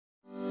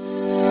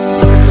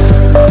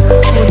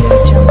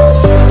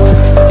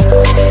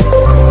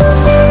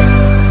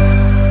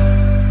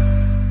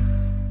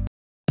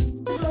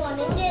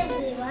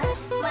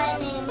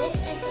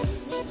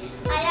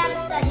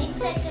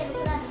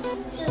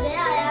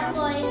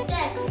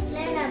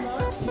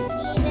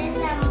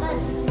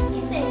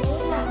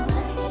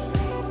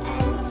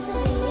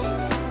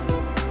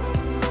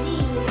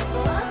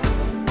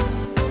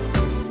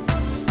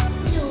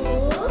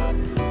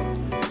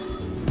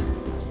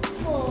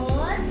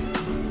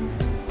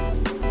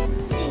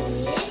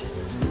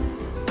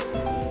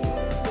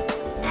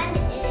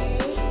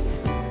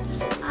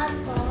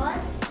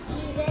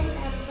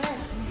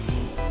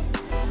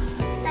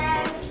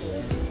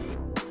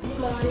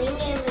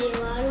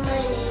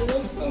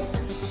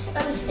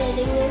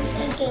studying in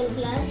second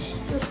class.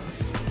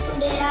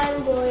 Today I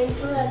am going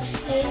to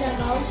explain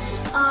about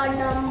odd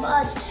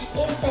numbers.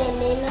 If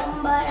any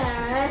number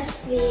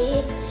ends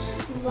with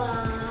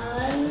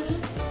 1,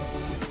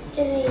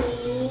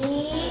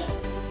 3,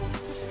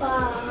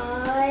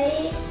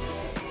 5,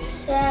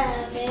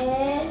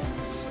 7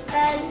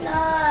 and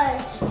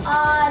 9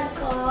 are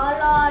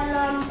called odd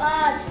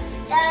numbers.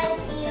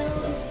 Thank you.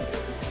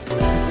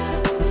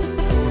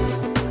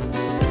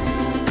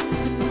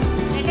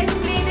 Let us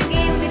play the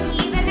game with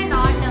even and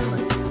odd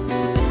numbers.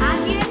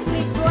 Agiran,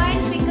 please go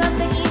and pick up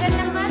the even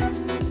number.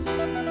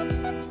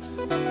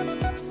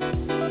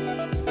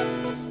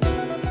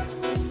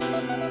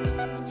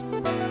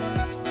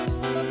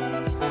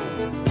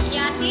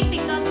 Yati,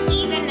 pick up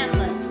even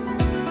number.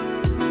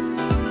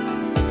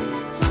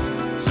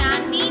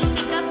 Shanvi,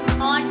 pick up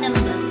odd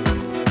number.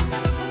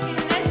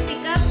 Kiran,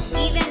 pick up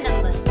even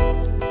number.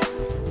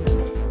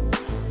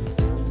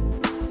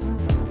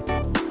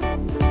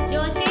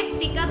 Joshit,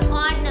 pick up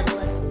odd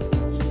number.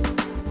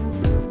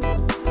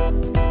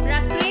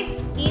 Prakrit,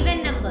 even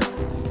number.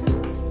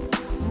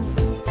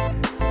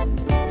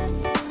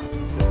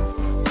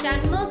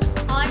 Shanmukh,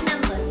 odd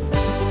number.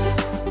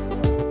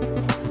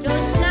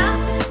 Joshna,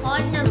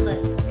 odd number.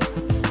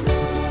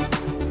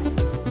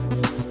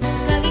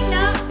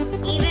 Kavita,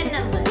 even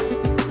number.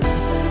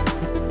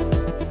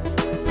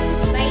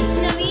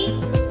 Vaishnavi,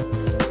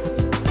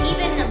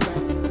 even number.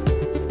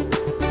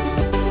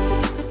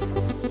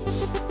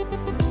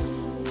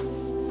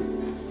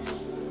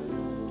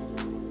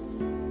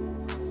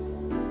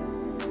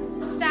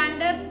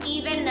 Stand up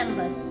even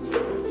numbers.